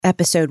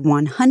episode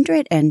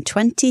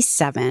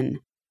 127,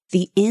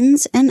 The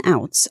Ins and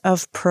Outs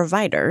of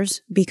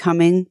Providers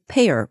Becoming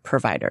Payer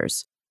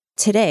Providers.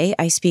 Today,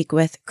 I speak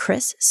with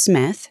Chris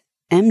Smith,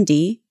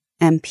 MD,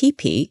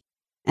 MPP,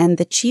 and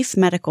the Chief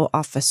Medical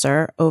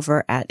Officer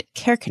over at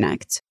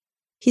CareConnect.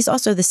 He's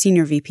also the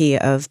Senior VP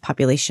of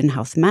Population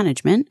Health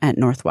Management at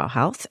Northwell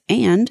Health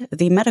and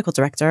the Medical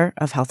Director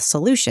of Health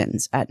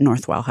Solutions at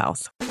Northwell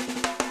Health.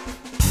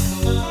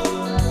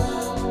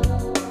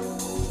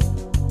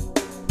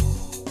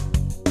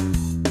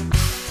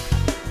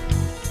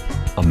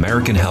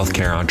 American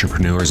healthcare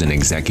entrepreneurs and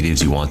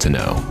executives you want to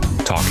know.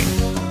 Talking.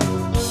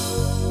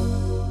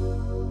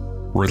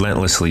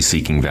 Relentlessly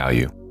seeking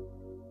value.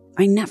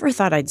 I never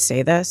thought I'd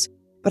say this,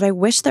 but I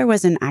wish there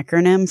was an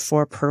acronym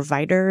for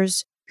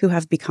providers who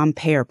have become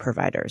payer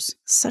providers.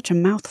 Such a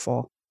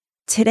mouthful.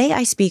 Today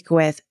I speak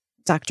with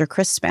Dr.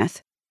 Chris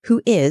Smith,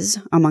 who is,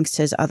 amongst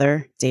his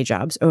other day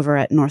jobs over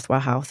at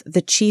Northwell Health,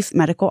 the Chief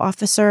Medical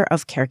Officer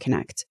of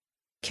CareConnect.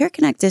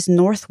 CareConnect is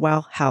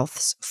Northwell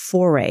Health's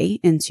foray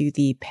into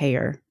the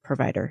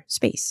payer-provider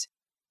space.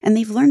 And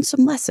they've learned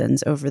some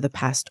lessons over the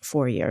past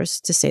 4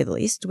 years, to say the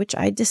least, which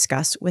I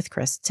discuss with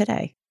Chris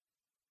today.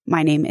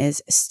 My name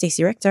is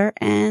Stacey Richter,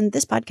 and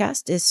this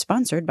podcast is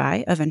sponsored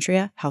by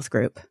Aventria Health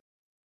Group.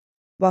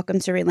 Welcome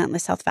to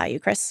Relentless Health Value,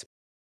 Chris.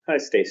 Hi,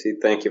 Stacey.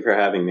 Thank you for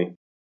having me.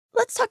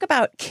 Let's talk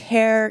about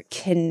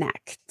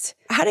CareConnect.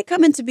 How did it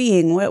come into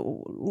being?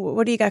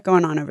 What do you got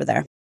going on over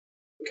there?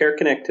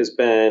 CareConnect has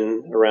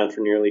been around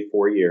for nearly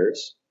 4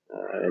 years,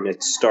 and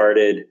it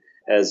started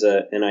as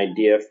an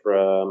idea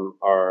from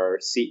our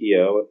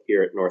CEO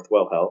here at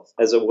Northwell Health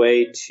as a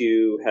way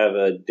to have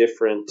a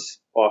different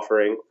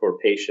offering for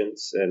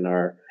patients in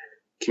our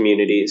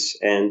communities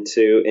and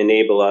to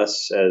enable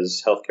us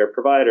as healthcare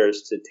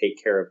providers to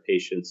take care of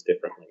patients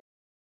differently.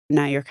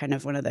 Now you're kind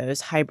of one of those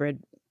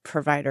hybrid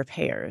provider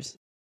payers.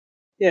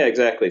 Yeah,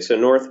 exactly. So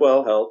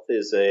Northwell Health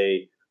is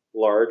a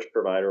large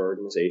provider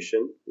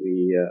organization.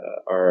 We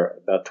are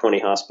about 20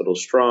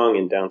 hospitals strong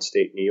in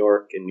downstate New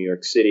York, in New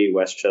York City,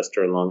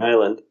 Westchester, and Long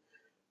Island.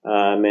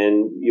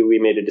 We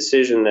made a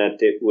decision that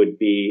it would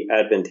be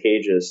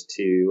advantageous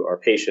to our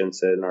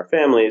patients and our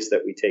families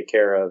that we take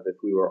care of if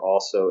we were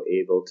also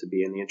able to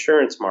be in the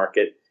insurance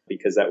market,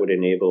 because that would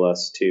enable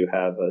us to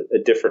have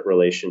a different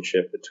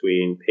relationship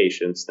between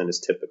patients than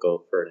is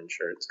typical for an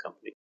insurance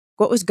company.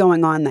 What was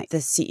going on that the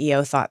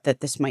CEO thought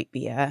that this might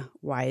be a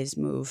wise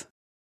move?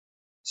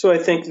 So I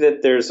think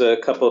that there's a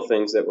couple of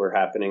things that were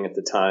happening at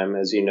the time.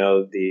 As you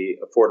know, the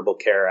Affordable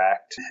Care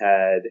Act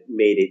had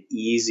made it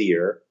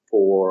easier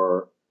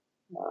for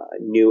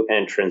new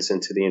entrants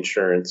into the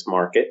insurance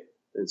market.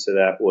 And so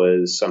that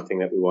was something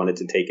that we wanted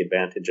to take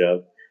advantage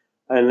of.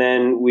 And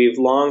then we've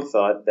long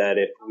thought that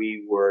if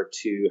we were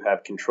to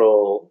have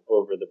control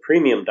over the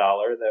premium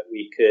dollar, that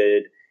we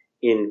could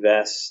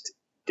invest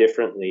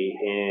differently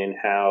in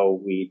how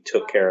we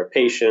took care of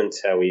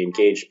patients, how we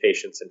engaged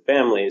patients and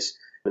families,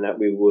 and that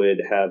we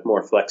would have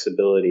more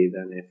flexibility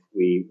than if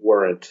we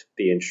weren't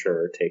the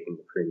insurer taking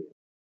the premium.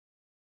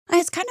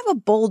 It's kind of a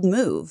bold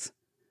move.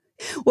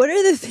 What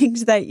are the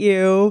things that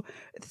you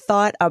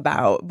thought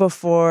about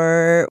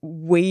before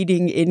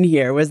wading in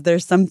here? Was there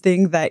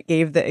something that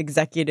gave the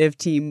executive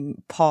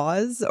team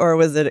pause, or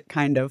was it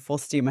kind of full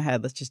steam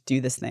ahead? Let's just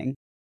do this thing.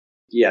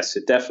 Yes,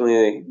 it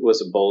definitely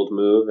was a bold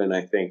move. And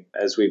I think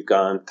as we've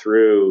gone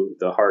through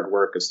the hard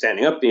work of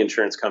standing up the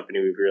insurance company,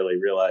 we've really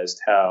realized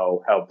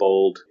how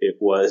bold it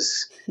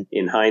was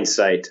in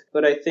hindsight.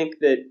 But I think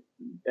that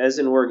as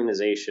an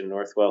organization,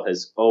 Northwell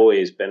has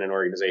always been an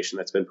organization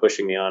that's been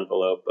pushing the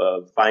envelope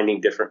of finding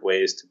different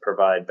ways to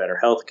provide better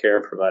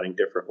healthcare, providing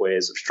different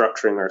ways of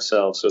structuring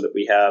ourselves so that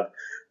we have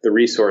the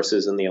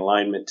resources and the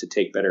alignment to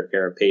take better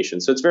care of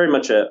patients. So it's very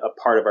much a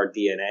part of our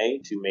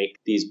DNA to make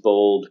these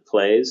bold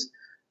plays.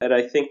 And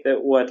I think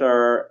that what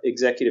our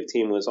executive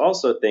team was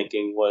also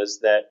thinking was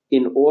that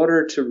in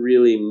order to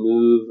really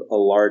move a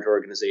large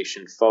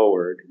organization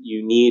forward,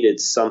 you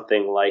needed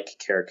something like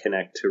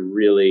CareConnect to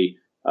really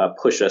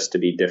push us to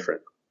be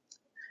different.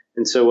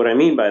 And so what I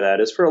mean by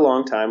that is for a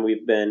long time,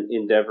 we've been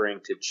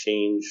endeavoring to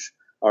change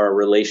our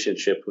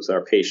relationship with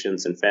our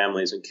patients and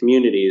families and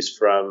communities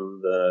from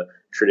the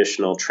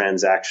traditional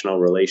transactional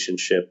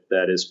relationship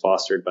that is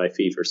fostered by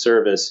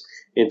fee-for-service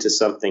into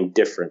something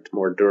different,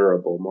 more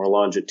durable, more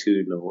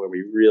longitudinal, where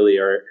we really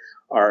are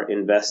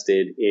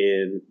invested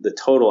in the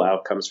total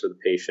outcomes for the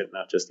patient,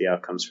 not just the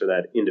outcomes for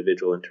that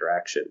individual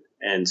interaction.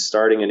 And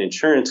starting an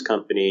insurance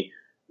company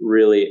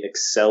really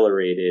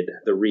accelerated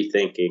the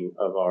rethinking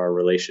of our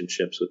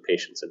relationships with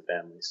patients and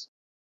families.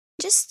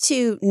 Just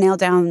to nail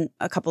down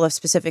a couple of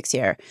specifics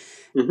here,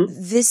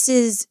 This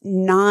is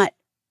not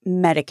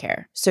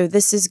Medicare. So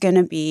this is going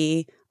to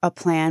be a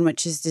plan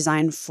which is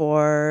designed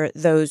for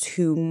those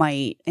who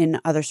might,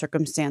 in other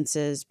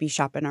circumstances, be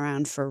shopping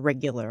around for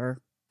regular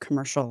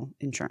commercial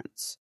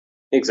insurance.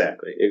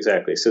 Exactly.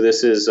 So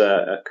this is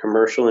a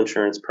commercial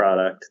insurance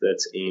product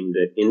that's aimed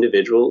at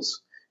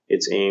individuals.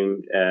 It's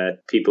aimed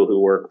at people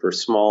who work for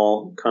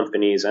small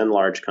companies and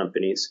large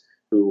companies.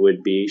 who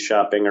would be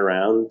shopping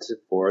around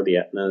for the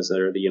Aetnas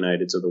or the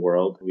Uniteds of the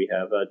world. We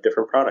have a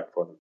different product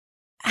for them.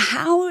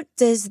 How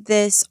does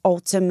this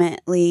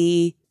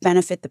ultimately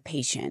benefit the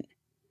patient?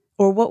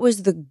 Or what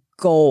was the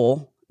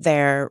goal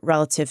there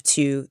relative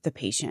to the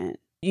patient?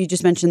 You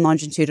just mentioned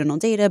longitudinal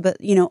data, but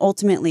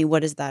ultimately,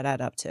 what does that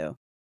add up to?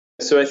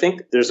 So I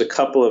think there's a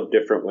couple of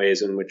different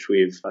ways in which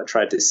we've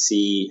tried to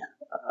see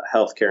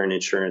healthcare and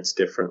insurance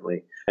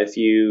differently. If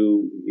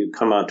you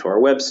come onto our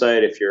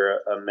website, if you're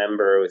a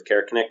member with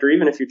Care Connect, or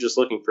even if you're just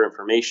looking for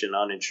information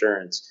on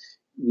insurance,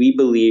 we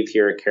believe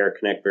here at Care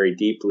Connect very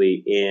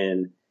deeply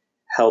in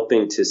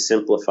helping to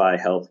simplify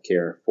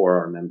healthcare for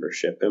our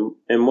membership.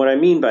 And what I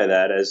mean by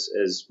that, as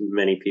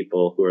many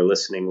people who are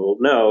listening will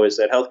know, is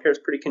that healthcare is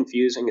pretty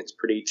confusing. It's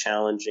pretty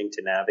challenging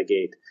to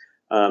navigate.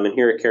 And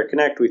here at Care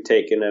Connect, we've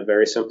taken a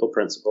very simple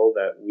principle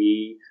that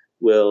we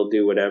will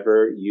do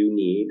whatever you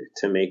need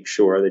to make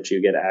sure that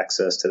you get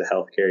access to the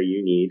healthcare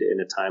you need in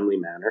a timely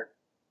manner.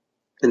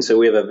 And so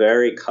we have a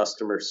very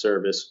customer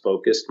service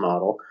focused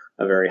model,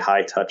 a very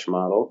high touch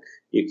model.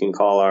 You can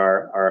call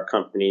our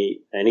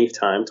company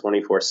anytime,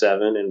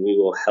 24/7, and we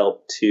will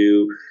help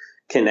to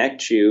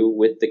connect you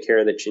with the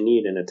care that you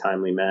need in a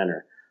timely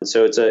manner.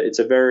 So it's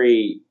a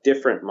very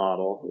different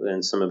model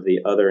than some of the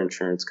other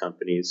insurance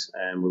companies,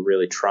 and we're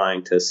really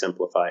trying to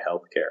simplify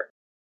healthcare.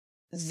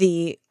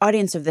 The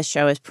audience of this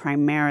show is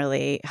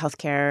primarily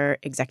healthcare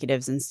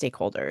executives and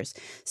stakeholders.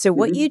 So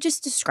what you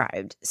just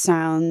described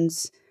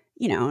sounds,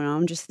 and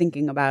I'm just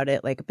thinking about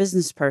it like a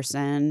business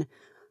person.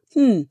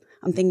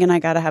 I'm thinking I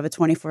got to have a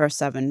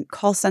 24/7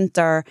 call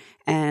center,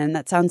 and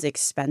that sounds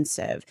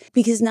expensive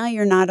because now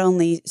you're not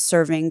only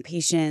serving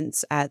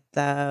patients at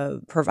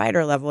the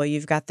provider level,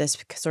 you've got this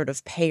sort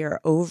of payer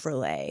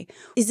overlay.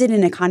 Is it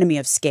an economy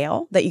of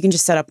scale that you can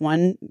just set up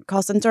one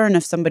call center, and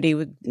if somebody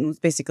was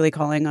basically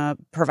calling a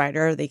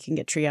provider, they can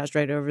get triaged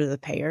right over to the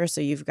payer,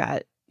 so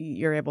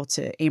you're able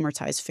to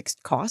amortize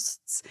fixed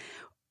costs?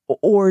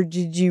 Or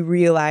did you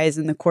realize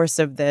in the course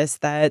of this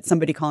that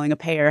somebody calling a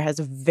payer has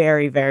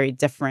very, very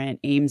different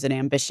aims and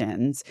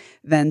ambitions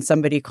than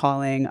somebody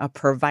calling a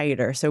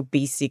provider? So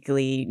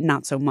basically,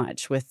 not so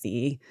much with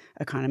the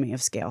economy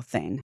of scale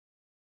thing.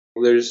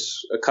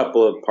 There's a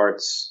couple of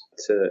parts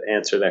to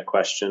answer that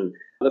question.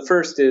 The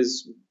first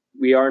is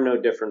we are no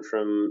different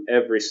from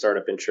every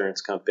startup insurance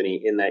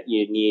company in that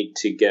you need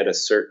to get a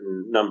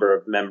certain number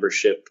of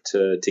membership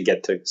to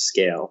get to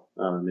scale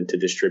and to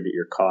distribute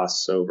your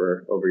costs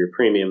over your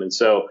premium. And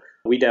so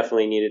we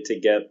definitely needed to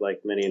get,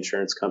 like many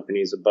insurance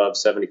companies, above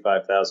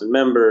 75,000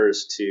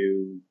 members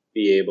to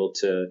be able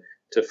to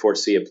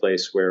foresee a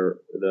place where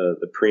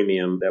the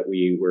premium that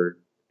we were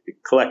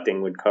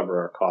collecting would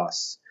cover our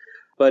costs.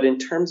 But in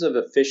terms of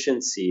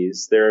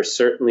efficiencies, there are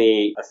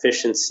certainly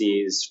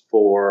efficiencies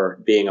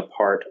for being a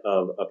part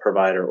of a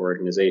provider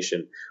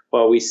organization.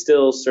 While we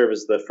still serve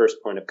as the first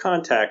point of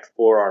contact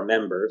for our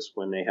members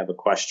when they have a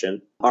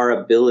question, our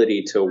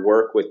ability to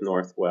work with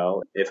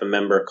Northwell, if a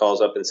member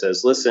calls up and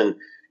says, listen,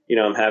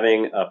 I'm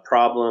having a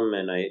problem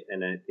and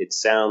it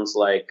sounds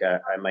like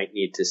I might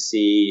need to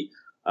see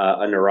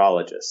a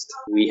neurologist.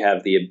 We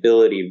have the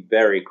ability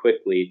very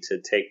quickly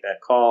to take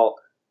that call,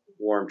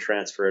 warm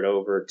transfer it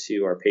over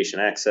to our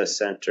patient access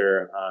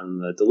center on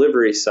the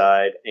delivery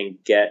side, and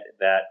get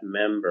that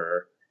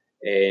member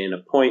an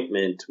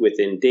appointment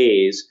within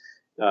days.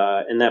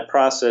 And that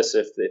process,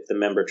 if the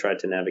member tried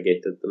to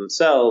navigate it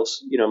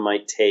themselves,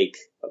 might take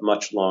a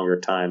much longer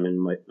time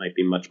and might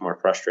be much more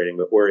frustrating.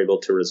 But we're able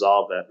to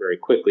resolve that very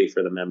quickly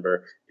for the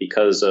member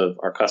because of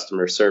our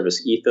customer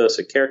service ethos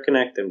at Care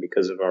Connect and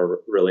because of our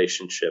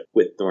relationship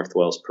with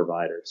Northwell's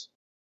providers.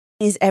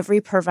 Is every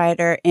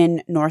provider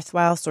in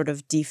Northwell sort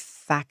of de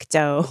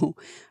facto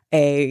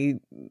a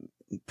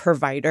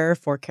provider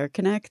for Care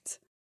Connect?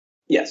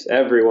 Yes,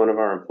 every one of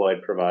our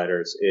employed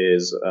providers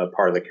is a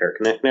part of the Care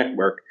Connect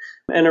network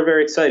and are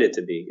very excited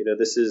to be.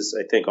 This is,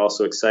 I think,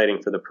 also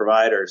exciting for the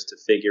providers to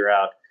figure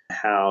out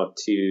how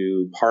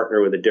to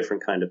partner with a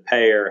different kind of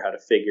payer, how to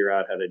figure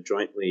out how to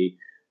jointly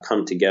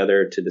come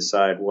together to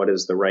decide what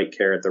is the right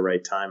care at the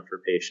right time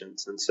for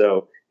patients. And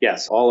so,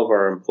 yes, all of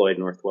our employed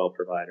Northwell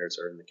providers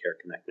are in the Care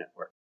Connect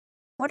network.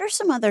 What are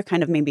some other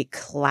kind of maybe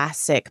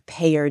classic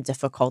payer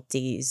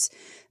difficulties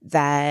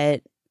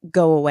that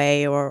go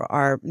away or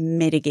are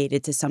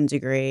mitigated to some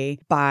degree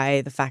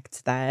by the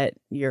fact that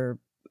you're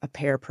a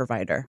payer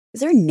provider?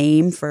 Is there a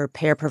name for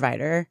payer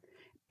provider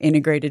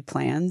integrated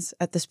plans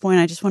at this point?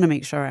 I just want to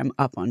make sure I'm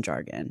up on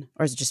jargon.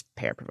 Or is it just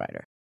payer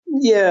provider?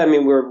 Yeah, I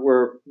mean,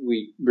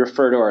 we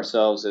refer to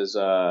ourselves as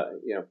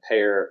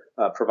payer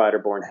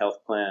provider-borne health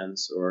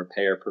plans or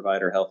payer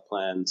provider health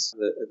plans.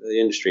 The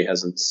industry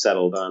hasn't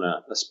settled on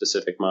a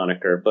specific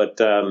moniker,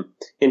 but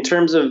in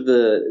terms of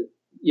the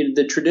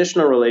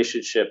traditional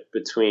relationship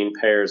between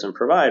payers and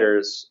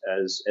providers,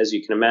 as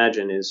you can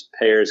imagine, is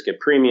payers get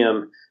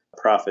premium,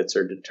 profits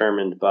are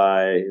determined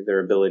by their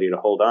ability to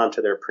hold on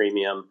to their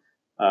premium.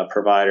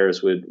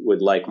 Providers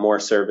would like more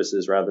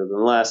services rather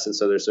than less, and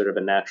so there's sort of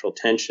a natural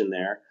tension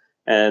there.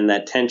 And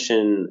that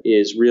tension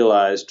is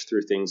realized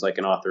through things like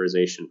an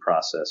authorization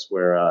process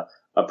where a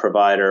a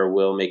provider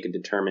will make a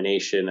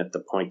determination at the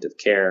point of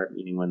care,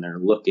 meaning when they're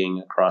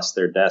looking across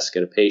their desk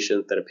at a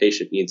patient, that a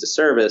patient needs a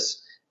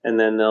service. And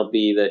then there'll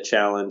be the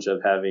challenge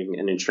of having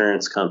an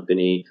insurance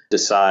company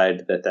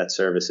decide that that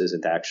service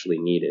isn't actually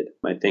needed.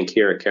 I think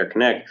here at Care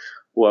Connect,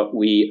 what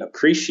we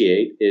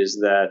appreciate is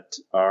that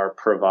our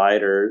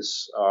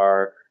providers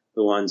are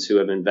the ones who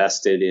have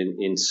invested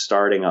in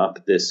starting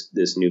up this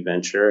new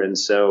venture. And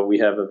so we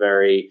have a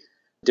very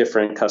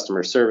different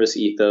customer service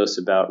ethos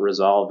about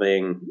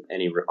resolving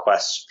any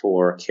requests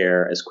for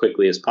care as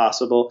quickly as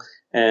possible.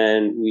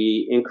 And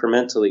we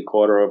incrementally,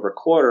 quarter over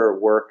quarter,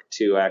 work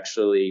to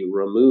actually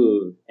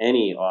remove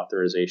any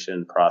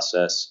authorization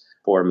process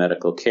for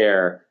medical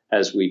care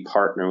as we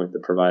partner with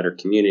the provider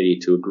community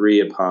to agree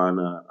upon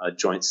a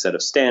joint set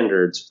of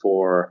standards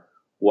for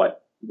what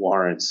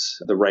warrants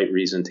the right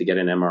reason to get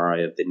an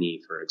MRI of the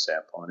knee, for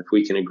example. And if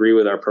we can agree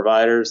with our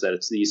providers that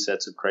it's these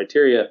sets of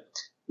criteria,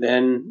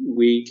 then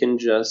we can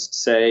just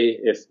say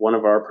if one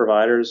of our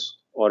providers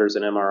orders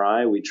an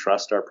MRI, we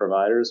trust our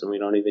providers and we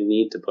don't even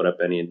need to put up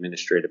any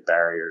administrative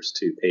barriers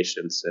to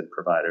patients and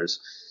providers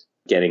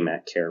getting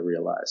that care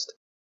realized.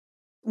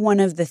 One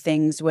of the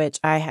things which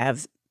I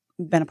have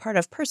been a part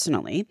of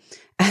personally,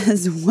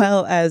 as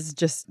well as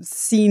just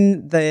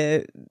seen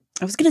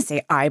I was going to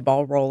say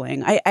eyeball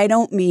rolling. I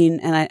don't mean,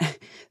 and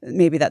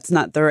maybe that's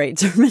not the right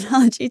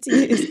terminology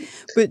to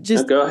use, but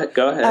just no,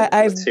 go ahead.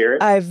 Let's hear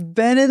it. I've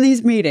been in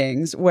these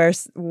meetings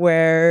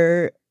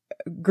where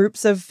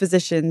groups of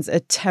physicians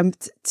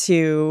attempt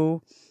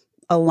to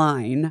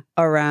align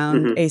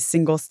around a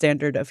single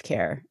standard of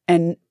care.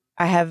 And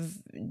I have,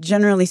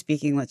 generally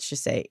speaking, let's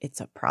just say it's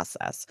a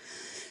process.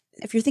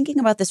 If you're thinking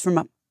about this from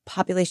a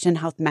population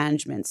health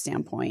management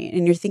standpoint,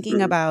 and you're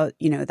thinking about,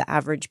 the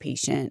average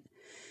patient,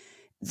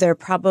 there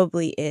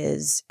probably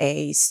is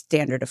a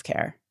standard of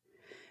care.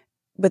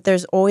 But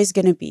there's always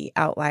going to be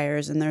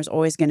outliers, and there's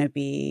always going to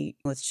be,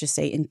 let's just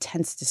say,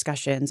 intense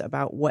discussions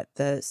about what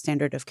the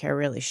standard of care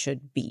really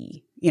should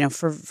be,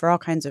 for all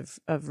kinds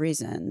of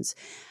reasons.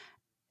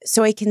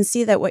 So I can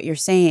see that what you're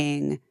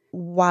saying,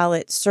 while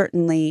it's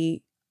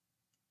certainly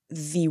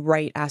the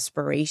right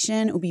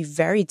aspiration, it will be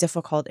very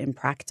difficult in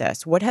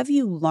practice. What have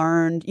you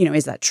learned?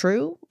 Is that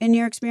true in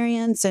your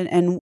experience?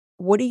 And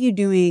what are you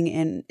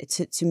doing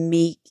to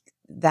make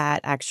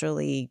that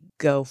actually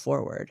go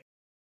forward?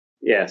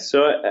 Yeah,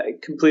 so I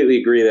completely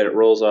agree that it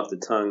rolls off the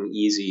tongue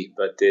easy,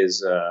 but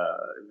is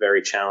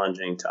very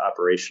challenging to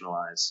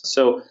operationalize.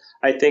 So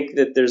I think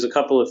that there's a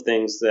couple of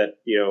things that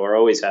are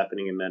always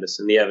happening in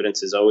medicine. The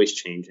evidence is always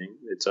changing.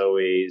 It's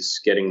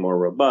always getting more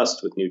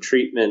robust with new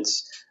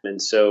treatments.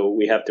 And so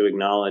we have to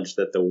acknowledge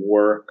that the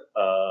work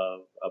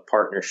of a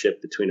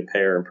partnership between a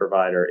payer and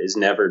provider is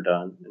never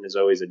done and is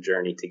always a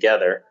journey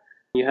together.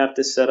 You have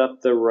to set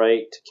up the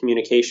right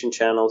communication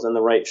channels and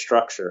the right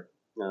structure.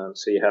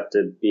 So you have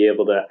to be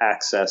able to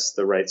access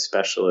the right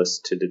specialists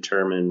to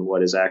determine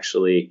what is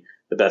actually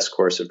the best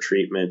course of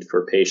treatment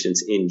for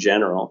patients in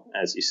general,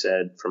 as you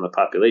said, from a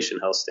population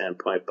health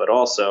standpoint, but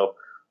also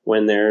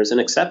when there's an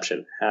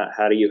exception.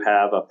 How do you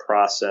have a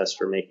process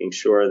for making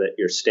sure that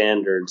your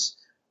standards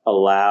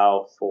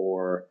allow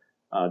for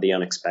the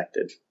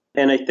unexpected?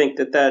 And I think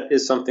that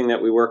is something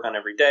that we work on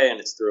every day, and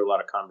it's through a lot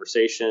of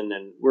conversation,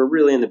 and we're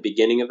really in the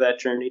beginning of that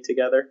journey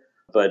together.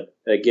 But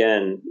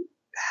again,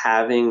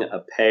 having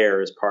a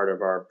payer as part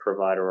of our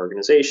provider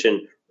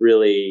organization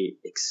really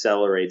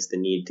accelerates the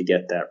need to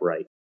get that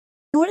right.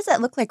 What does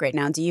that look like right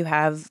now? Do you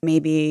have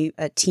maybe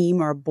a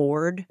team or a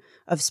board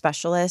of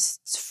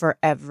specialists for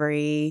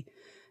every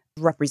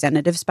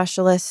representative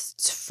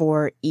specialists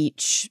for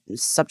each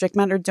subject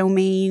matter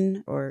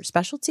domain or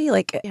specialty?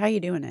 Like, how are you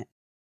doing it?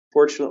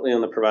 Fortunately,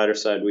 on the provider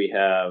side, we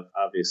have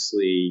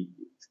obviously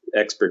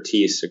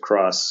expertise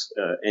across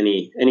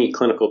any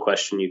clinical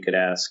question you could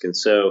ask. And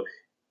so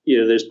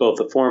there's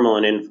both a formal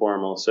and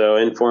informal. So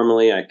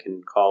informally, I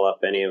can call up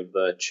any of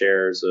the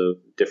chairs of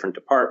different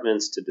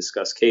departments to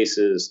discuss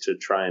cases, to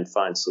try and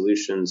find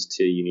solutions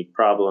to unique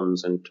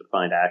problems, and to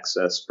find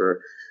access for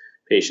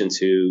patients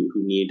who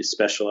need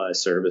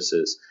specialized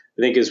services.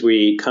 I think as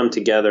we come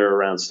together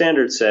around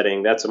standard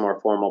setting, that's a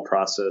more formal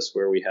process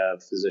where we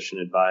have physician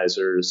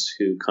advisors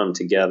who come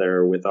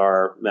together with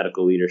our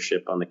medical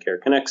leadership on the Care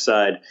Connect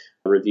side,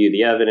 review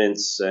the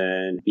evidence,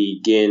 and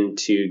begin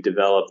to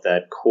develop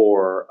that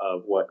core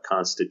of what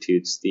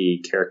constitutes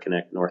the Care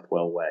Connect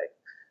Northwell Way.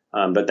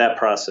 But that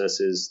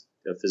process is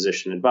a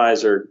physician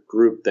advisor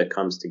group that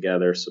comes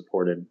together,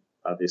 supported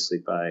obviously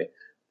by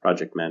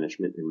project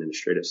management and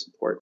administrative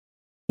support.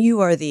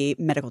 You are the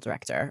medical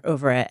director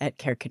over at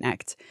Care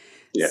Connect.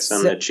 Yes,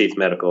 I'm the chief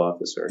medical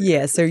officer.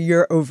 Yeah, so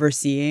you're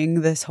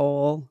overseeing this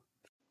whole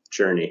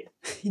journey.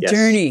 Yes.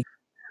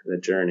 The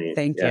journey.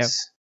 Thank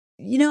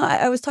you.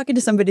 I was talking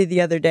to somebody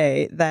the other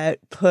day that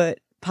put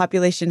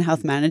population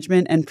health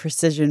management and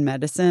precision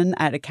medicine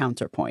at a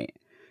counterpoint.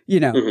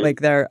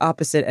 Like they're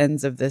opposite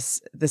ends of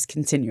this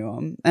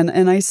continuum.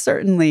 And I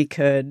certainly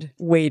could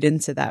wade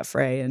into that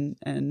fray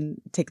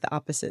and take the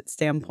opposite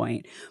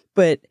standpoint.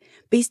 But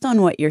based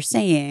on what you're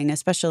saying,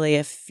 especially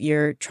if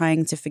you're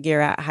trying to figure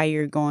out how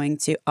you're going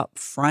to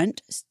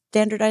upfront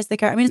standardize the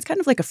care? I mean, it's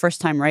kind of like a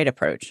first time right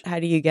approach. How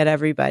do you get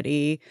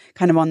everybody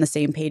kind of on the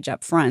same page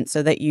up front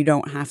so that you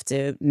don't have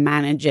to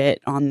manage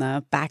it on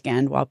the back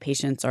end while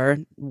patients are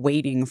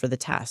waiting for the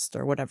test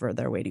or whatever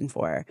they're waiting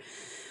for?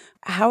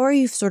 How are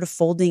you sort of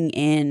folding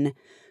in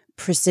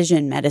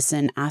precision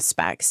medicine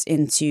aspects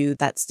into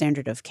that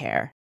standard of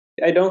care?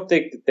 I don't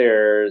think that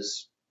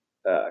there's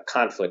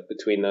conflict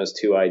between those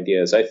two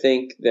ideas. I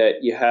think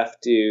that you have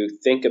to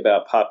think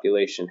about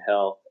population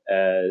health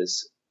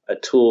as a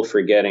tool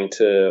for getting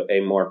to a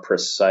more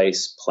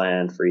precise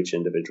plan for each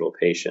individual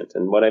patient.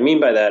 And what I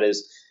mean by that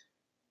is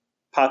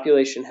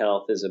population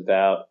health is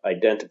about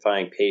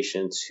identifying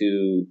patients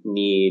who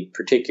need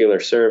particular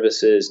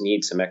services,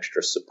 need some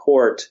extra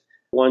support.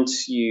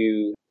 Once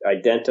you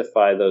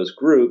identify those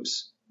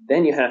groups,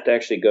 then you have to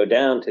actually go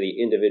down to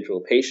the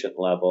individual patient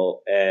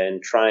level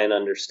and try and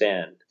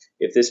understand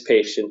if this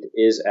patient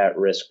is at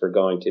risk for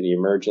going to the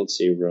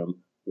emergency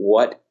room,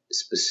 what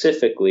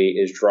specifically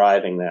is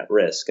driving that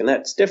risk. And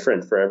that's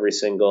different for every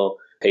single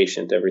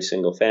patient, every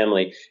single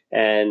family.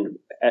 And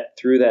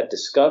through that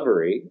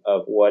discovery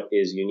of what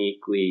is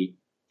uniquely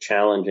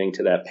challenging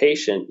to that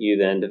patient, you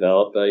then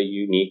develop a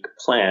unique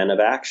plan of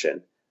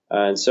action.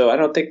 And so I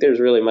don't think there's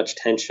really much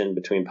tension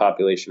between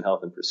population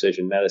health and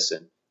precision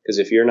medicine. Because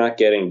if you're not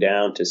getting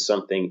down to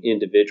something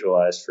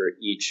individualized for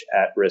each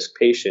at-risk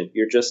patient,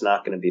 you're just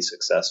not going to be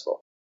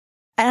successful.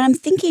 And I'm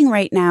thinking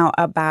right now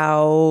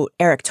about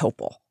Eric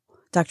Topol,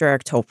 Dr.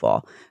 Eric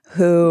Topol,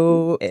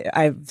 who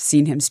I've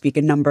seen him speak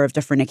a number of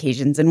different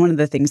occasions. And one of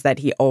the things that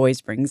he always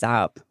brings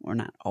up, or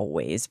not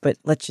always, but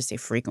let's just say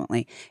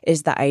frequently,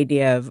 is the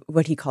idea of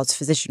what he calls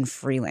physician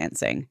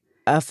freelancing.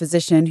 A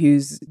physician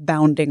who's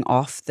bounding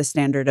off the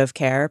standard of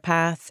care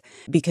path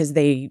because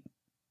they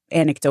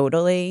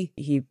anecdotally,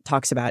 he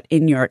talks about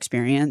in your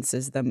experience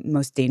is the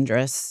most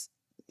dangerous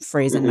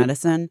phrase in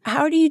medicine.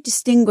 How do you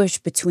distinguish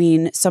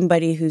between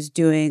somebody who's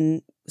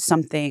doing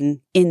something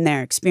in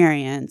their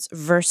experience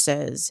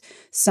versus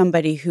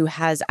somebody who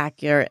has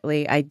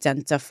accurately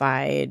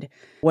identified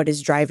what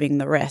is driving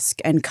the risk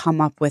and come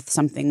up with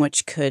something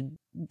which could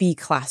be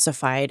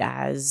classified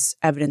as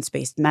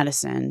evidence-based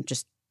medicine,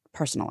 just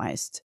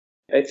personalized?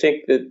 I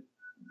think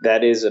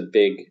that is a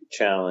big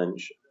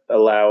challenge,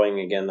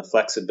 allowing, again, the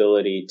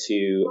flexibility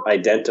to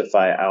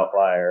identify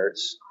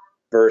outliers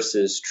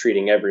versus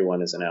treating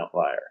everyone as an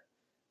outlier.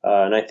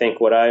 And I think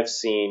what I've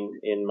seen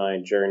in my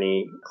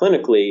journey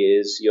clinically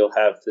is you'll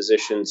have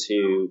physicians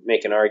who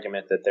make an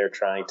argument that they're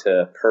trying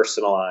to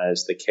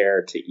personalize the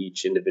care to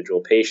each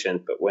individual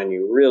patient. But when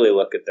you really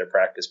look at their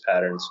practice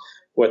patterns,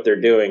 what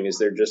they're doing is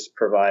they're just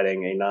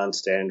providing a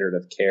non-standard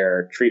of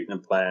care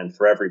treatment plan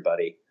for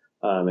everybody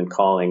and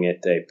calling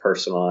it a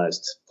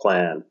personalized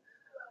plan.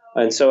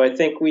 And so I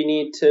think we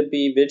need to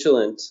be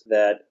vigilant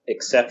that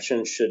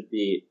exception should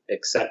be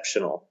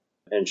exceptional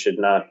and should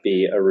not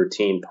be a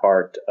routine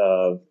part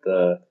of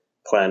the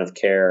plan of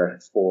care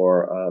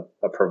for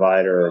a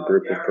provider or a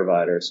group of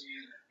providers.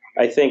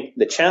 I think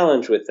the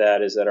challenge with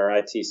that is that our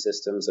IT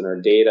systems and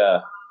our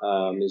data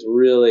is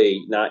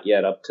really not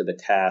yet up to the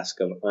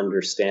task of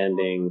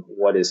understanding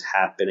what is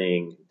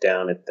happening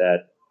down at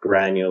that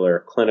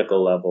granular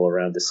clinical level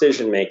around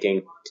decision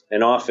making.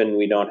 And often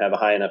we don't have a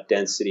high enough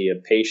density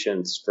of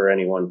patients for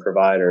any one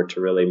provider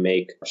to really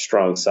make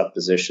strong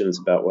suppositions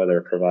about whether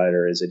a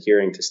provider is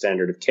adhering to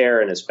standard of care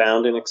and has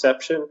found an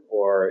exception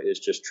or is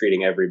just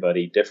treating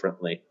everybody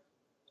differently.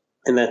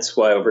 And that's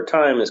why over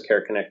time, as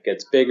CareConnect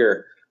gets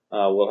bigger,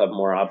 we'll have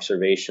more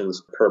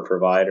observations per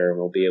provider and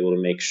we'll be able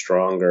to make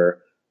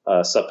stronger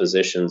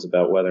suppositions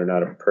about whether or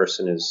not a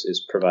person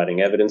is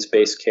providing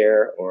evidence-based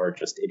care or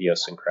just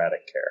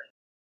idiosyncratic care.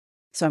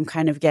 So I'm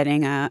kind of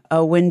getting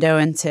a window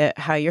into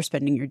how you're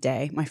spending your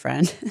day, my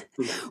friend.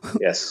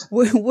 Yes.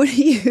 What are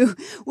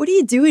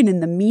you doing in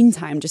the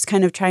meantime? Just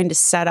kind of trying to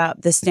set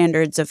up the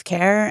standards of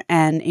care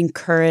and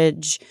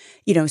encourage,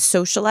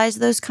 socialize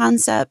those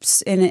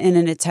concepts in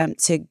an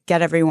attempt to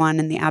get everyone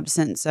in the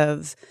absence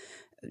of,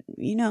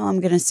 I'm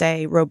going to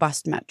say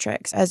robust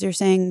metrics, as you're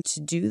saying, to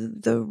do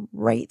the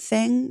right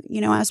thing,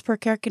 as per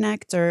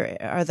CareConnect, or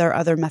are there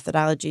other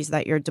methodologies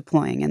that you're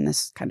deploying in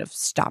this kind of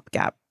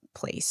stopgap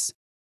place?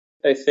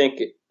 I think,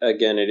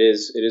 again, it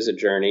is a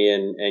journey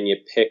and you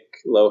pick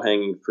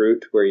low-hanging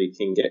fruit where you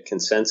can get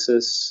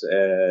consensus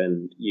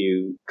and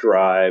you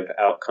drive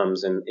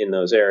outcomes in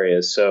those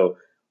areas. So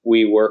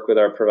we work with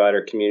our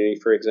provider community,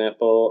 for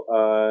example,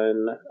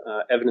 on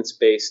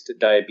evidence-based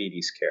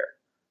diabetes care.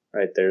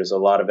 Right? There's a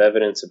lot of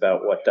evidence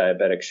about what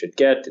diabetics should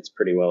get. It's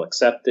pretty well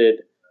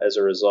accepted. As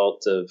a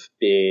result of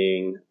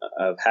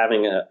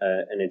having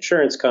an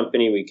insurance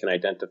company, we can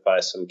identify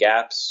some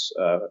gaps,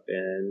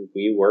 and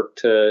we work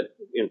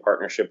in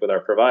partnership with our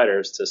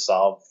providers to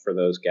solve for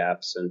those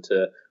gaps and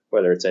to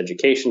whether it's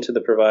education to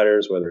the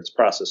providers, whether it's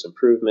process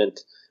improvement,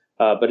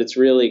 but it's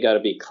really got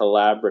to be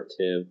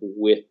collaborative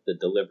with the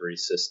delivery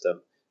system.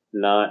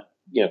 Not,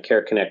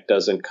 CareConnect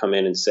doesn't come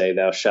in and say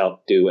thou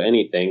shalt do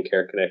anything.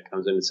 CareConnect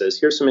comes in and says,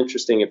 here's some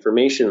interesting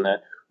information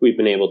that we've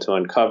been able to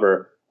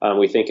uncover.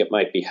 We think it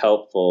might be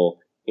helpful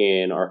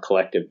in our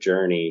collective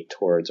journey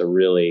towards a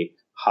really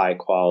high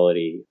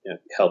quality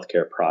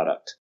healthcare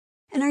product.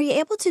 And are you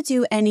able to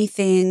do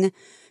anything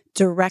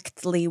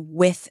directly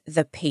with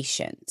the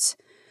patient?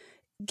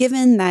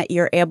 Given that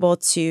you're able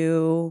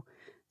to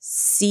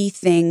see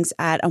things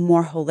at a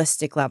more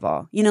holistic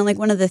level, like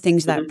one of the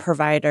things that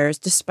providers,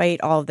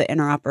 despite all of the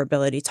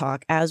interoperability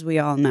talk, as we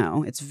all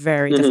know, it's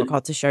very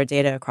difficult to share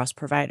data across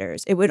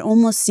providers. It would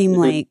almost seem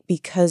like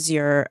because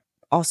you're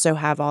also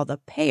have all the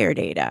payer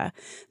data,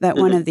 that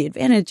one of the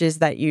advantages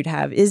that you'd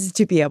have is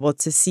to be able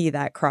to see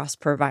that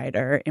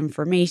cross-provider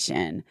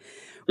information,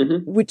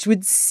 which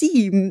would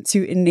seem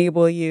to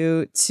enable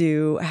you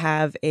to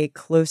have a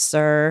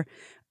closer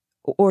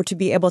or to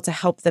be able to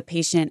help the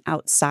patient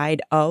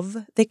outside of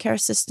the care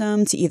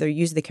system to either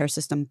use the care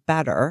system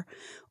better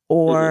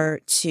or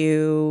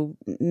to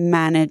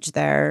manage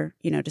their,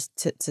 just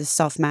to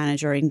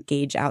self-manage or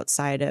engage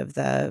outside of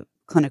the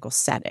clinical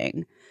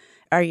setting.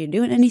 Are you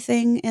doing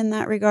anything in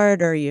that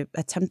regard? Or are you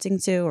attempting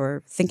to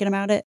or thinking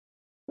about it?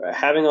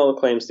 Having all the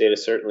claims data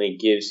certainly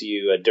gives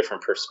you a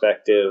different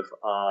perspective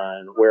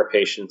on where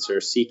patients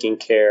are seeking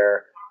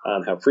care,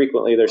 how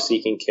frequently they're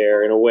seeking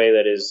care in a way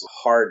that is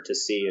hard to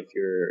see if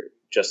you're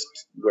just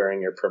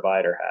wearing your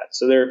provider hat.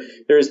 So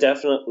there is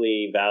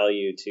definitely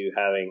value to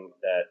having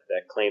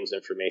that claims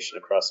information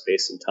across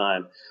space and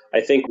time.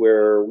 I think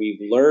where we've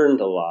learned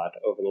a lot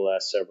over the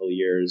last several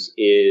years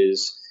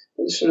is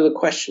sort of the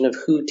question of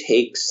who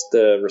takes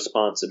the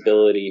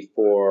responsibility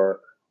for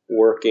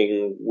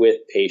working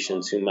with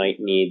patients who might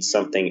need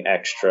something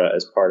extra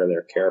as part of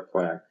their care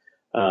plan.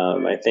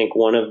 I think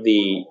one of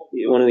the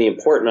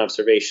important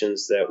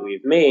observations that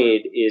we've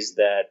made is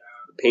that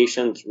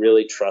patients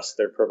really trust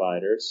their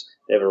providers.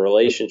 They have a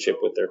relationship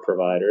with their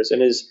providers,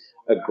 and as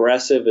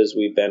aggressive as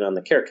we've been on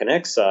the Care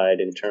Connect side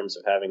in terms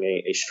of having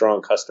a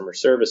strong customer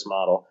service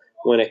model,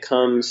 when it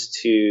comes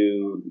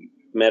to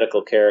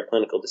medical care,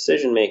 clinical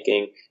decision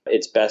making,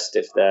 it's best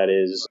if that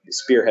is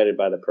spearheaded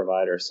by the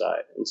provider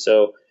side. And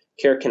so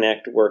Care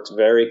Connect works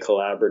very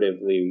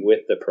collaboratively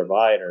with the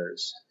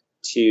providers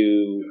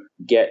to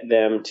get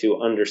them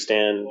to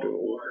understand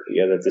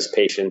that this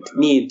patient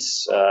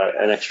needs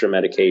an extra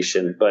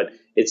medication, but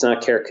it's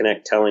not Care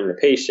Connect telling the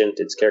patient,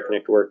 it's Care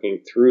Connect working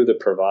through the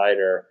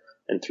provider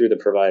and through the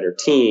provider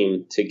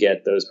team to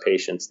get those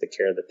patients the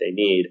care that they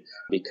need.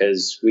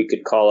 Because we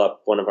could call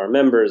up one of our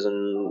members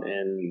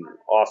and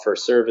offer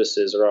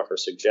services or offer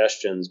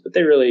suggestions, but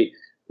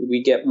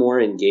we get more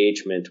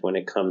engagement when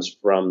it comes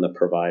from the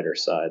provider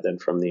side than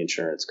from the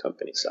insurance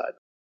company side.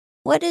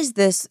 What does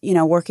this,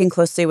 working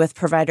closely with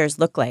providers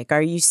look like?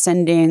 Are you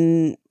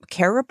sending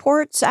care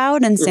reports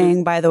out and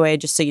saying, by the way,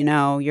 just so you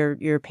know,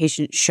 your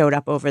patient showed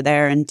up over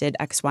there and did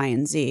X, Y,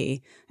 and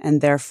Z,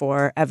 and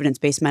therefore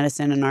evidence-based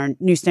medicine and our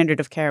new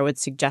standard of care would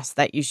suggest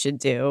that you should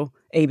do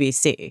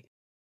ABC?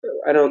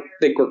 I don't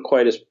think we're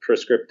quite as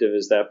prescriptive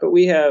as that, but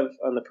we have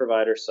on the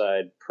provider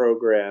side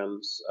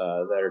programs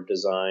that are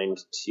designed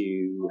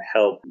to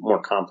help more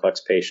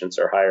complex patients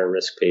or higher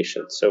risk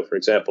patients. So, for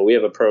example, we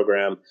have a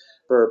program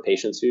for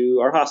patients who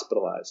are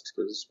hospitalized,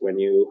 because when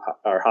you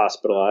are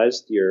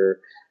hospitalized, you're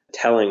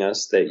telling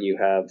us that you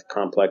have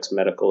complex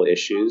medical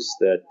issues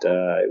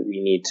that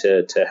we need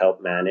to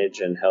help manage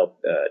and help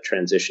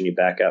transition you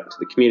back out into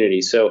the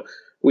community. So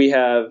we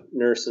have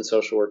nurse and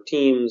social work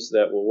teams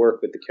that will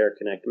work with the Care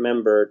Connect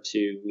member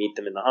to meet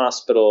them in the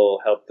hospital,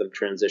 help them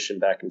transition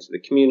back into the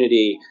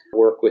community,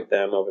 work with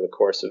them over the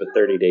course of a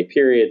 30-day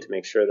period to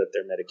make sure that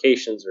their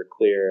medications are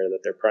clear, that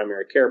their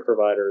primary care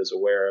provider is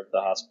aware of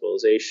the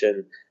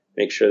hospitalization,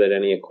 make sure that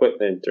any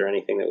equipment or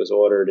anything that was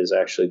ordered is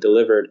actually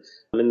delivered.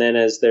 And then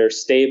as they're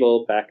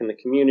stable back in the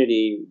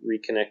community,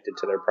 reconnected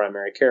to their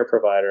primary care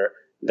provider,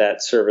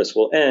 that service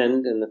will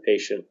end and the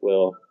patient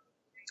will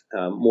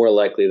more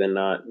likely than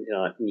not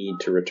need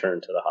to return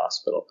to the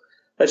hospital.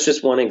 That's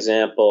just one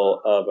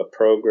example of a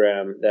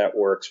program that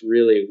works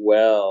really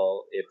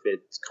well if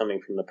it's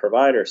coming from the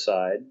provider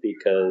side,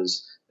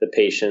 because the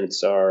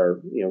patients are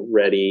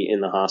ready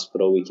in the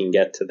hospital. We can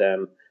get to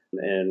them,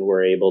 and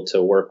we're able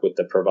to work with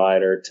the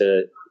provider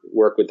to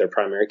work with their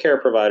primary care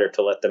provider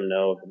to let them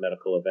know of the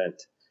medical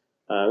event.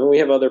 And we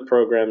have other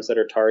programs that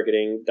are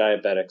targeting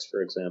diabetics,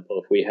 for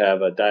example. If we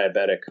have a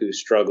diabetic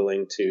who's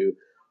struggling to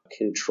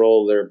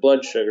control their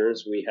blood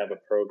sugars, we have a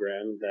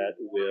program that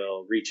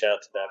will reach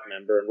out to that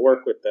member and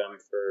work with them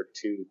for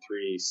 2,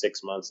 3,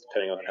 6 months,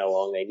 depending on how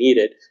long they need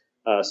it,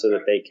 so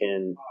that they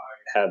can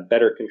have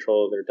better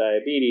control of their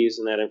diabetes,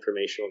 and that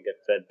information will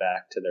get fed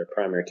back to their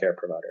primary care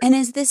provider. And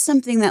is this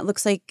something that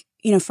looks like,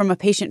 from a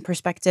patient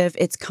perspective,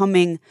 it's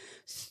coming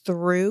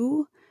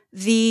through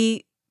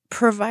the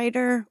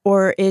provider,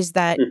 or is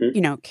that,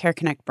 Care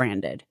Connect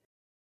branded?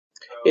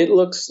 It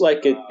looks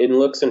like it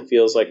looks and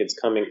feels like it's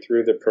coming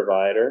through the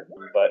provider,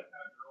 but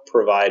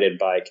provided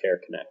by Care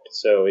Connect.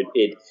 So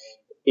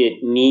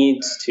it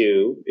needs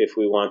to, if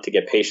we want to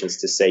get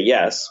patients to say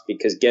yes,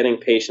 because getting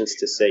patients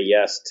to say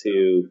yes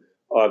to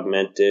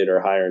augmented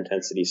or higher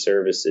intensity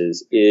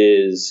services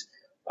is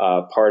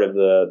part of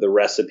the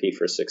recipe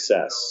for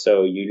success.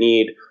 So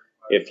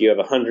if you have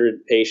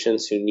 100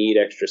 patients who need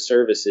extra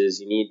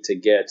services, you need to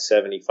get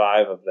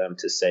 75 of them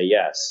to say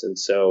yes. And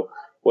so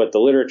what the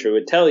literature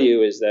would tell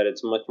you is that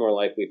it's much more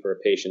likely for a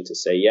patient to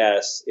say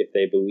yes if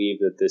they believe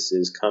that this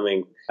is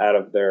coming out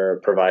of their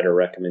provider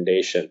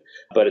recommendation.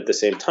 But at the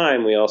same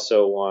time, we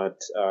also want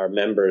our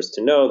members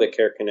to know that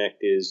Care Connect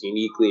is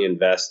uniquely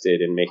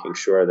invested in making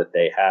sure that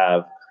they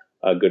have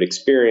a good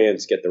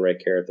experience, get the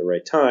right care at the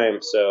right time.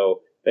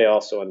 So they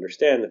also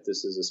understand that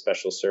this is a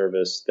special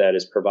service that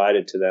is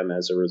provided to them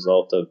as a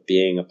result of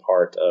being a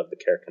part of the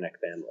Care Connect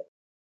family.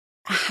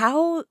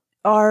 How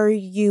are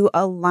you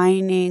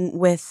aligning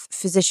with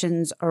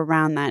physicians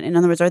around that? In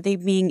other words, are they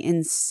being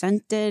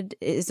incented?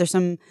 Is there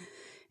some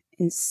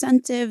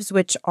incentives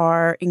which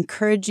are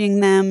encouraging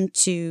them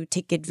to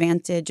take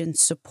advantage and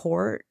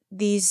support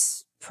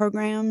these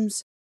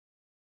programs?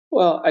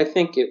 Well, I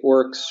think it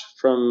works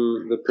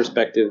from the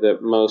perspective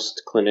that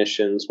most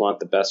clinicians want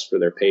the best for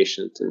their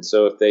patient. And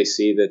so if they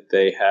see that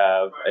they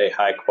have a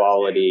high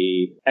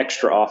quality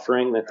extra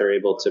offering that they're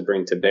able to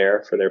bring to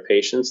bear for their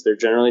patients, they're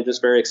generally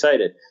just very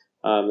excited.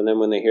 And then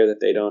when they hear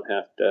that they don't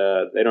have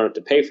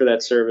to pay for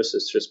that service,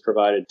 it's just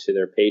provided to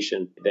their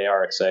patient, they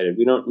are excited.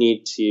 We don't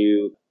need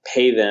to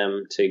pay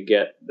them to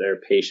get their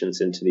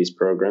patients into these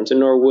programs, and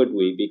nor would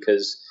we,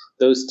 because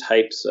those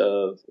types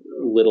of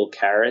little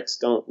carrots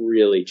don't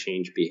really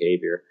change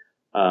behavior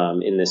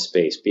in this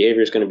space.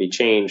 Behavior is going to be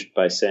changed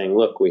by saying,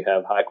 look, we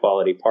have high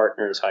quality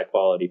partners, high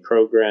quality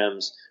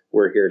programs.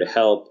 We're here to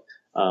help.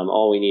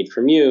 All we need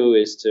from you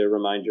is to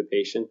remind your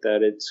patient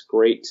that it's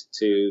great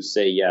to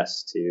say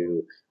yes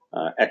to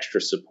extra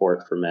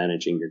support for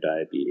managing your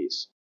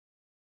diabetes.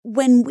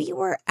 When we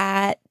were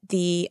at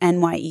the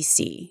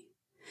NYEC,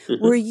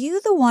 were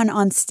you the one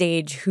on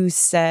stage who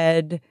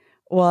said,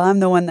 well, I'm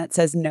the one that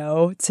says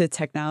no to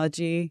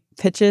technology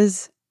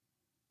pitches?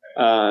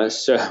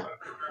 So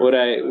what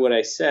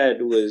I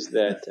said was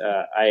that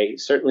I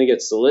certainly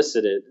get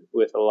solicited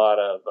with a lot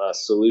of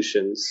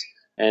solutions,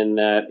 and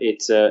that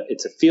it's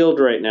a field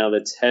right now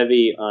that's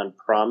heavy on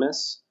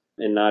promise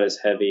and not as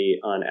heavy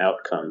on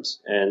outcomes.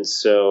 And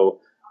so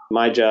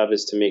my job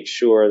is to make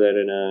sure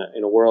that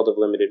in a world of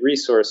limited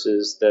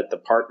resources, that the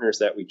partners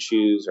that we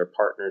choose are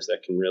partners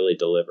that can really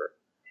deliver.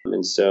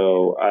 And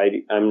so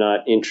I'm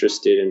not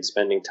interested in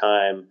spending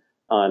time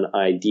on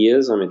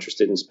ideas. I'm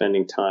interested in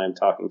spending time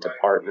talking to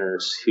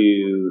partners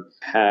who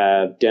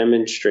have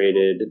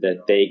demonstrated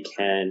that they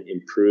can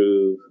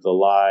improve the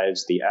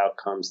lives, the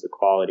outcomes, the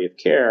quality of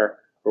care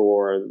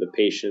for the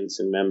patients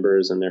and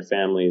members and their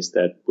families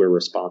that we're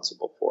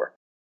responsible for.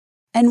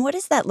 And what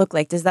does that look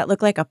like? Does that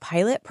look like a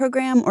pilot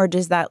program, or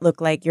does that look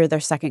like you're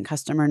their second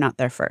customer, not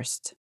their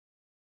first?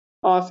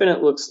 Often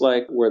it looks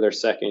like we're their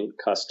second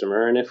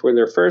customer. And if we're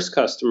their first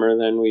customer,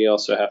 then we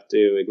also have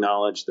to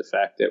acknowledge the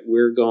fact that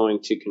we're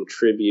going to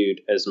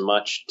contribute as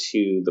much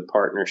to the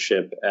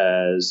partnership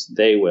as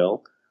they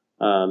will,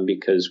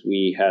 because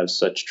we have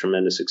such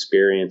tremendous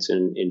experience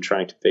in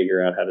trying to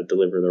figure out how to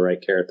deliver the right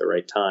care at the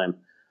right time.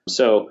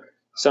 So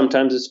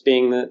sometimes it's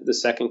being the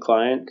second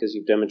client because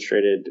you've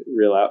demonstrated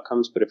real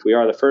outcomes. But if we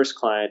are the first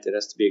client, it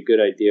has to be a good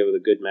idea with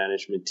a good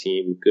management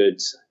team, good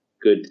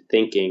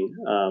thinking,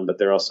 but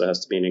there also has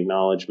to be an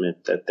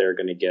acknowledgement that they're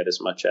going to get as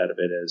much out of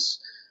it as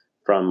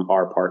from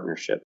our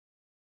partnership.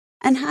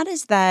 And how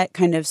does that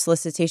kind of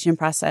solicitation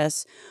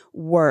process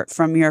work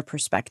from your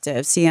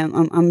perspective? See,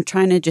 I'm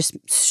trying to just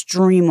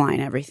streamline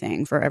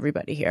everything for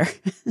everybody here.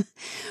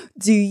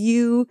 Do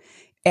you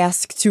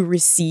ask to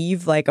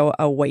receive like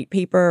a white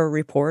paper or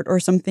report or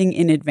something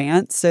in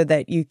advance so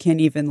that you can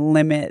even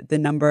limit the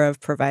number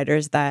of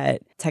providers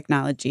that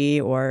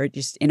technology or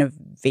just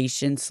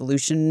innovation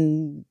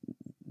solution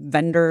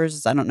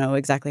vendors, I don't know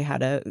exactly how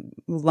to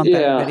lump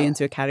everybody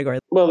into a category?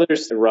 Well,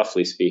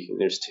 roughly speaking,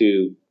 there's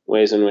two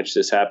ways in which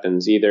this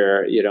happens.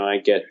 Either, I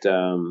get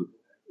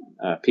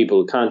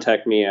people who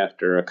contact me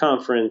after a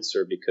conference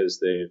or because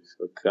they've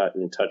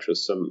gotten in touch with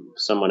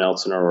someone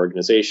else in our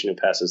organization who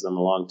passes them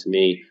along to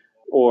me.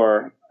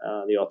 Or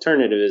the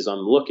alternative is I'm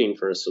looking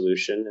for a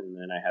solution, and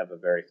then I have a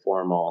very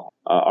formal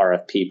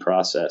RFP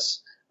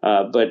process.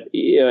 But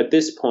at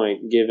this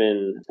point,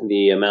 given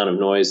the amount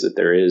of noise that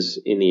there is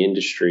in the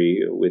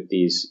industry with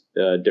these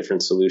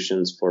different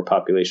solutions for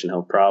population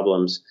health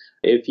problems,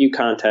 if you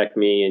contact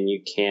me and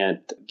you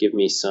can't give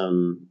me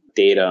some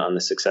data on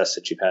the success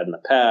that you've had in the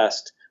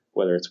past,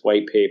 whether it's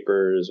white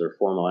papers or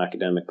formal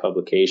academic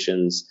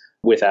publications,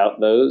 without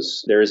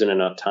those, there isn't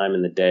enough time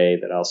in the day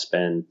that I'll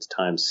spend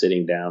time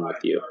sitting down with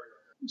you.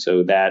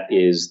 So that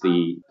is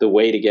the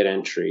way to get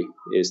entry,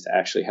 is to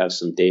actually have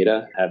some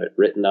data, have it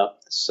written up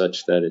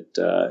such that it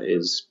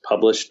is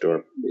published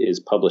or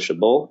is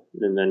publishable,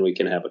 and then we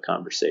can have a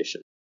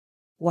conversation.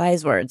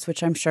 Wise words,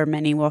 which I'm sure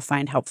many will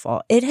find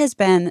helpful. It has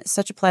been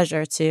such a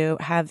pleasure to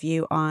have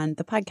you on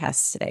the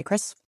podcast today,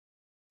 Chris.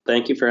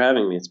 Thank you for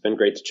having me. It's been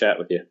great to chat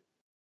with you.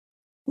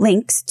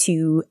 Links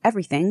to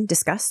everything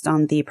discussed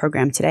on the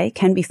program today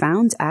can be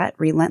found at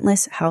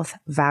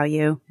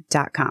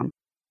relentlesshealthvalue.com.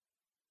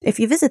 If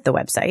you visit the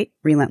website,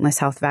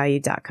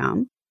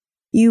 relentlesshealthvalue.com,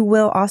 you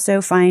will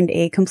also find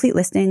a complete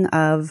listing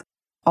of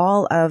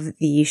all of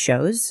the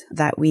shows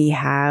that we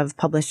have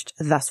published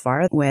thus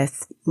far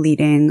with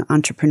leading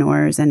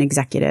entrepreneurs and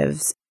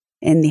executives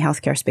in the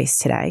healthcare space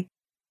today.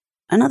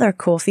 Another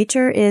cool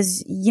feature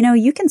is,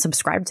 you can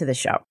subscribe to the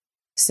show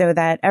so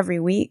that every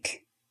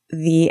week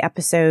the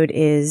episode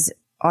is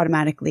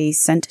automatically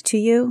sent to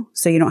you,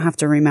 so you don't have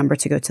to remember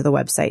to go to the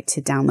website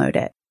to download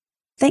it.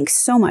 Thanks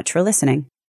so much for listening.